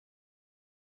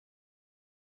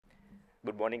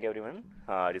Good morning, everyone,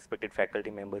 respected faculty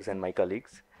members and my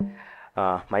colleagues.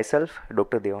 Myself,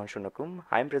 Dr. Devanshu Nakum,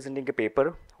 I am presenting a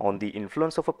paper on the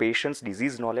influence of a patient's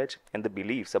disease knowledge and the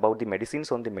beliefs about the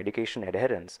medicines on the medication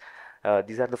adherence.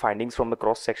 These are the findings from a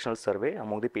cross-sectional survey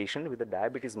among the patients with the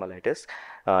diabetes mellitus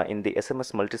in the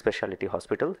SMS Multispeciality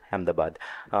Hospital, Ahmedabad.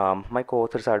 My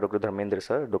co-authors are Dr. Dharmendra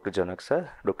sir, Dr. Janak sir,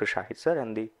 Dr. Shahid sir,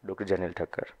 and the Dr. Janil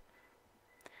Thakkar.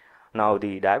 Now,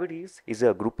 the diabetes is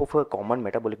a group of common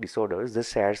metabolic disorders that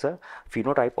shares a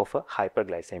phenotype of a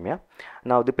hyperglycemia.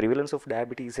 Now, the prevalence of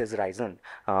diabetes has risen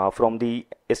from the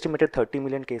estimated 30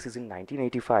 million cases in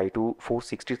 1985 to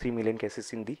 463 million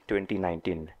cases in the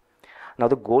 2019. Now,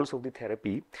 the goals of the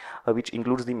therapy, which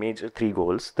includes the major three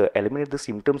goals: the eliminate the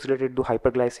symptoms related to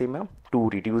hyperglycemia, to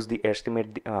reduce the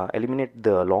eliminate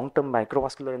the long-term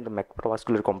microvascular and the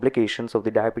macrovascular complications of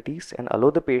the diabetes, and allow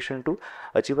the patient to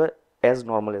achieve a as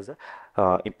normal as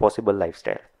a possible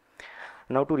lifestyle.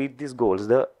 Now, to reach these goals,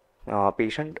 the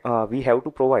we have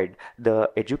to provide the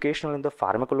educational and the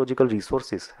pharmacological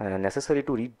resources necessary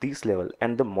to reach this level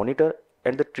and the monitor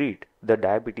and the treat the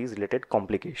diabetes related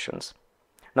complications.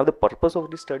 Now, the purpose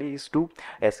of this study is to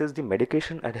assess the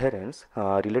medication adherence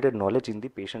related knowledge in the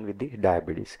patient with the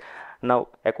diabetes. Now,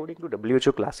 according to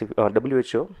WHO,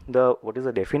 what is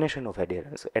the definition of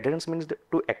adherence? Adherence means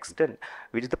to extent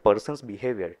which the person's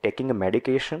behavior taking a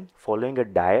medication, following a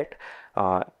diet,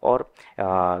 or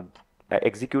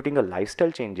executing a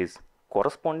lifestyle changes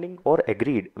corresponding or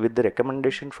agreed with the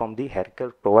recommendation from the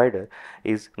healthcare provider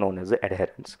is known as the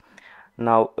adherence.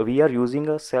 Now, we are using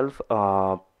a self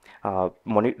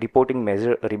reporting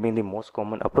measure remain the most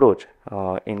common approach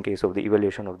in case of the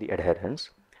evaluation of the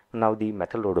adherence. Now, the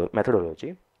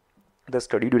methodology. The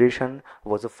study duration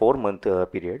was a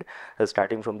 4-month period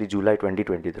starting from the July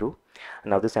 2020 through.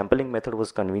 Now, the sampling method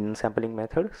was convenient sampling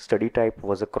method. Study type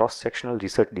was a cross-sectional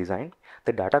research design.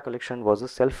 The data collection was a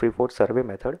self-report survey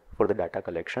method for the data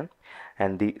collection,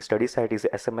 and the study site is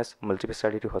SMS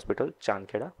Multispeciality Hospital,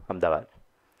 Chandkheda, Ahmedabad.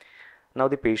 Now,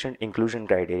 the patient inclusion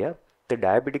criteria. The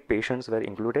diabetic patients were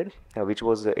included, which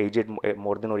was aged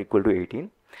more than or equal to 18.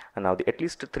 And now, at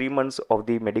least 3 months of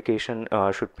the medication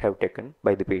should have taken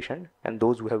by the patient, and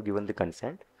those who have given the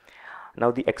consent.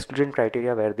 Now, the exclusion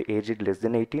criteria were the aged less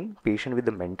than 18, patient with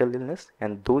the mental illness,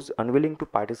 and those unwilling to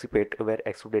participate were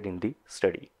excluded in the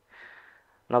study.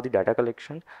 Now, the data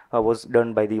collection was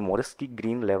done by the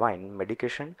Moresky-Green-Levine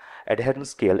medication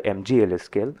adherence scale, MGLS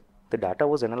scale. The data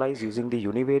was analyzed using the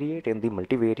univariate and the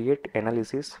multivariate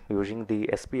analysis using the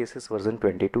SPSS version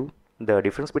 22. The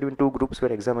difference between two groups were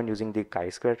examined using the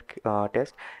chi-square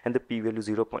test, and the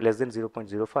p-value less than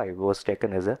 0.05 was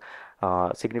taken as a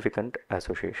significant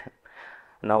association.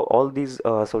 Now, all these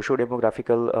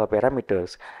socio-demographical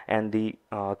parameters and the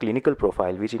clinical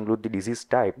profile, which include the disease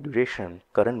type, duration,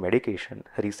 current medication,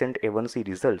 recent A1C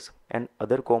results, and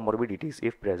other comorbidities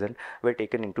if present, were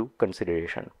taken into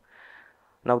consideration.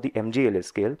 Now, the MGLS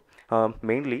scale,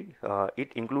 mainly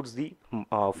it includes the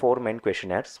 4 main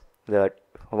questionnaires. The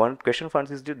one question first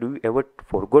is, do you ever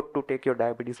forgot to take your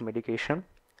diabetes medication?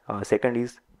 Second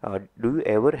is, do you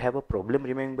ever have a problem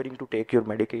remembering to take your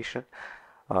medication?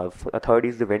 Third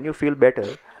is, when you feel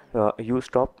better, you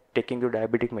stop taking your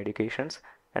diabetic medications.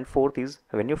 And fourth is,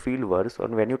 when you feel worse or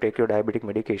when you take your diabetic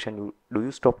medication, do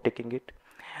you stop taking it?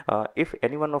 If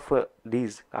any one of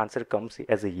these answer comes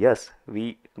as a yes,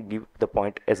 we give the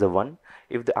point as a 1.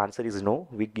 If the answer is no,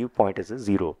 we give point as a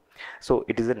 0. So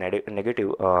it is a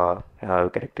negative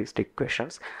characteristic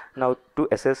questions. Now, to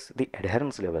assess the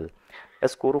adherence level, a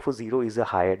score of a 0 is a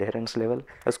high adherence level,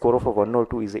 a score of a 1 or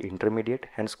 2 is an intermediate,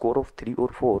 and score of 3 or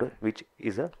 4 which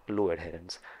is a low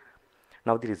adherence.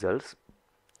 Now, the results.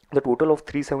 The total of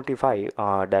 375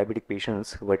 diabetic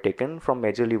patients were taken from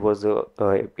majorly was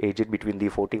aged between the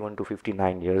 41 to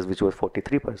 59 years, which was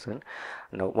 43%.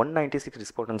 Now, 196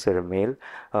 respondents are male.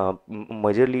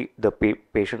 Majorly the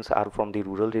patients are from the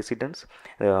rural residents.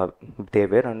 They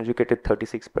were uneducated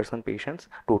 36% patients.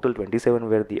 Total 27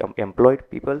 were the employed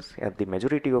peoples, and the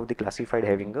majority of the classified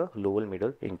having a lower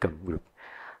middle income group.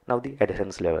 Now, the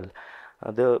adherence level.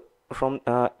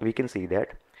 We can see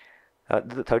that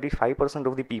the 35%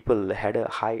 of the people had a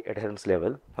high adherence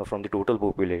level from the total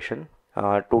population.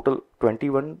 Total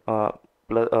 21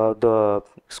 plus the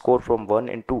score from 1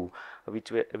 and 2,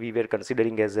 which we were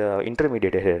considering as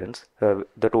intermediate adherence.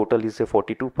 The total is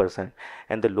 42%,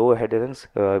 and the low adherence,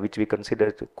 which we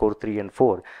considered core 3 and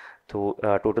 4. So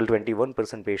total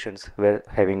 21% patients were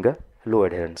having a low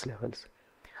adherence levels.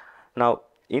 Now,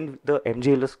 in the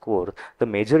MGLS score, the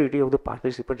majority of the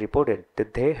participants reported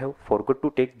that they have forgot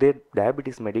to take their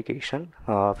diabetes medication,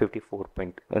 54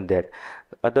 point there.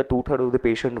 Other two-thirds of the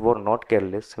patients were not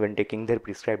careless when taking their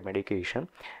prescribed medication,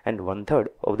 and one-third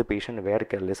of the patients were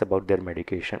careless about their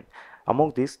medication.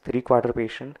 Among these, three-quarter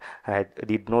patients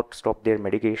did not stop their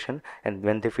medication, and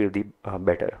when they feel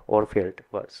better or felt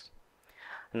worse.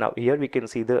 Now here we can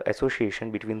see the association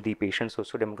between the patient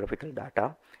socio-demographical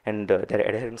data and their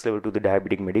adherence level to the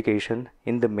diabetic medication.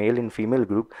 In the male and female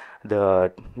group,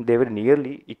 they were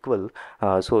nearly equal,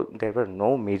 so there were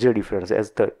no major difference,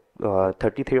 as the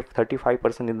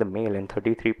 35% in the male and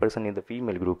 33% in the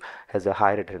female group has a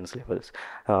higher adherence levels.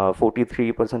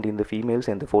 43% in the females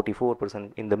and the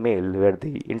 44% in the male were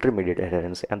the intermediate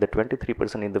adherence, and the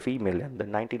 23% in the female and the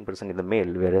 19% in the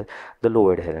male were the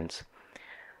low adherence.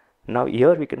 Now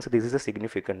here we can see this is a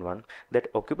significant one, that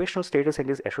occupational status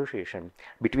and its association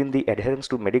between the adherence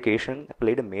to medication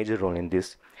played a major role in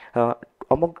this.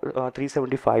 Among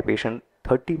 375 patients,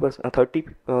 30 were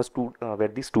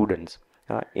the students,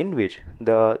 in which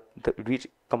which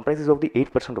comprises of the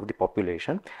 8% of the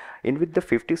population, in which the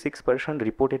 56%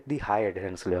 reported the high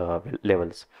adherence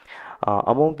levels.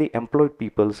 Among the employed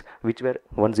peoples, which were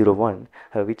 101,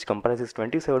 which comprises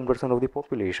 27% of the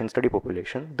population, study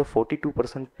population, the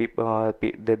 42%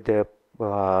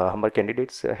 Humber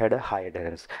candidates had a high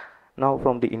adherence. Now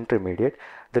from the intermediate,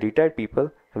 the retired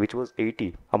people, which was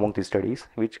 80 among the studies,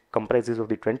 which comprises of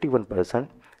the 21%,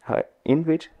 in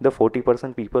which the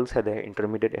 40% peoples had the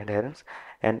intermediate adherence,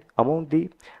 and among the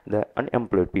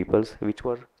unemployed peoples, which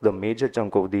were the major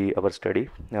chunk of our study,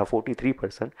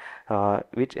 43%,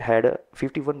 which had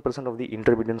 51% of the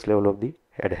intermediate level of the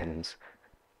adherence.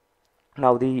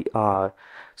 Now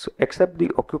so except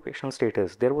the occupational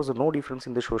status, there was no difference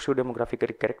in the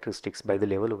socio-demographic characteristics by the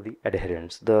level of the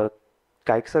adherence. The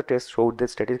Kaiser test showed the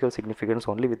statistical significance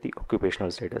only with the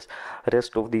occupational status.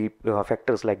 Rest of the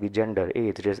factors like the gender,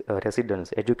 age,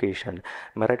 residence, education,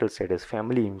 marital status,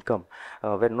 family income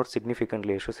were not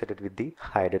significantly associated with the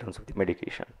high adherence of the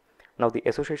medication. Now the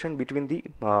association between the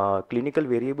clinical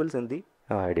variables and the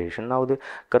adhesion. Now the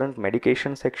current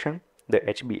medication section, the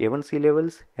HbA1c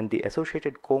levels, and the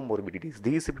associated comorbidities.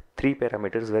 These three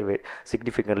parameters were very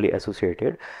significantly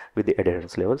associated with the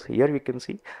adherence levels. Here we can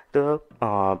see the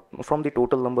from the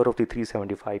total number of the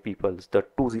 375 people, the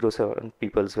 207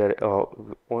 people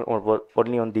were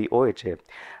only on the OHA,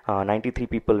 93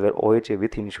 people were OHA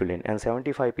with insulin, and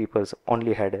 75 people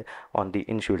only had on the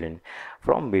insulin,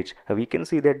 from which we can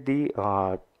see that the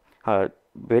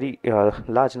very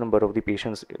large number of the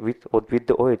patients with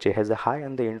the OHA has a high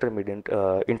and the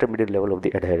intermediate level of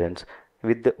the adherence.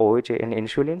 With the OHA and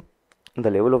insulin, the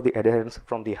level of the adherence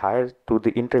from the higher to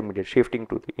the intermediate, shifting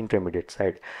to the intermediate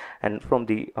side, and from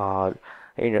the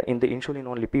in the insulin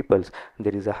only peoples,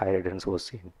 there is a higher adherence was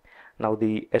seen. Now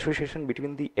the association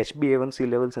between the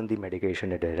HbA1c levels and the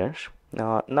medication adherence.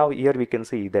 Now here we can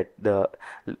see that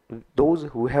those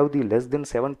who have the less than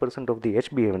 7% of the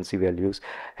HbA1c values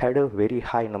had a very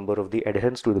high number of the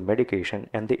adherence to the medication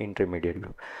and the intermediate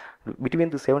group. Between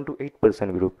the 7 to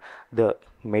 8% group, the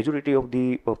majority of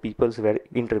the peoples were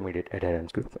intermediate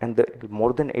adherence group, and the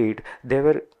more than 8, they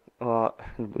were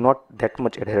not that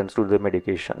much adherence to the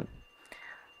medication.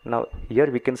 Now here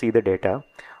we can see the data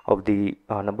of the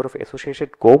number of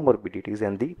associated comorbidities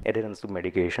and the adherence to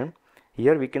medication.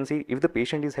 Here we can see if the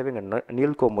patient is having a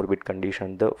nil comorbid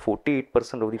condition, the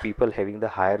 48% of the people having the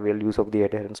higher values of the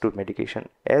adherence to medication.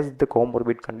 As the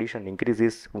comorbid condition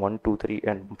increases 1, 2, 3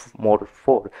 and more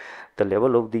 4, the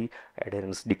level of the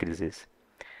adherence decreases.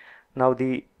 Now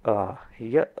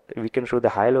here we can show the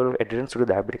high level of adherence to the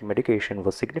diabetic medication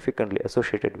was significantly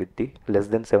associated with the less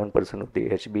than 7% of the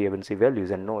HbA1c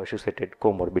values and no associated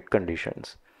comorbid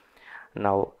conditions.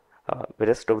 Now the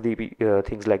rest of the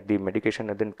things like the medication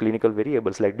and then clinical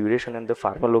variables like duration and the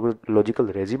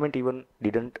pharmacological regimen even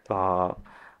didn't were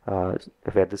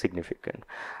the significant.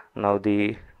 Now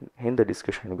in the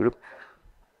discussion group,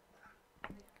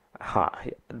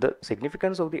 the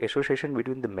significance of the association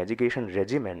between the medication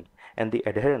regimen and the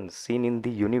adherence seen in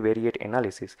the univariate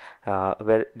analysis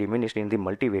were diminished in the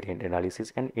multivariate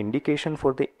analysis, and indication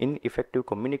for the ineffective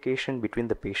communication between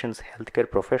the patient's healthcare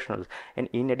professionals and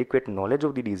inadequate knowledge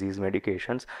of the disease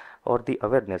medications or the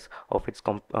awareness of its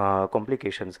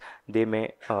complications, they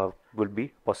may will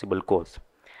be possible cause.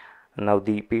 Now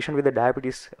the patient with the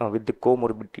diabetes with the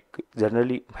comorbidity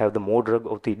generally have the more drug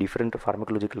of the different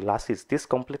pharmacological classes. This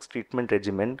complex treatment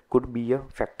regimen could be a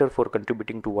factor for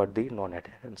contributing toward the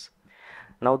non-adherence.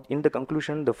 Now, in the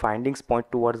conclusion, the findings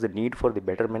point towards the need for the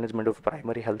better management of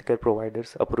primary healthcare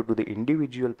providers approach to the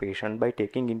individual patient by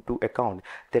taking into account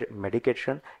their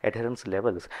medication adherence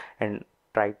levels and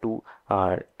try to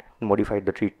modify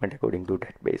the treatment according to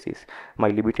that basis. My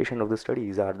limitation of the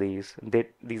studies are these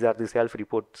are the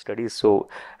self-report studies, so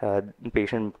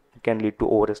patient can lead to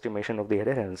overestimation of the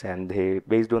adherence, and they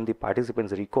based on the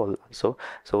participants recall also,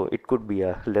 so it could be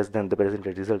less than the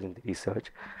presented result in the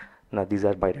research. Now these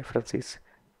are my references,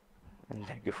 and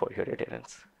thank you for your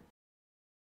adherence.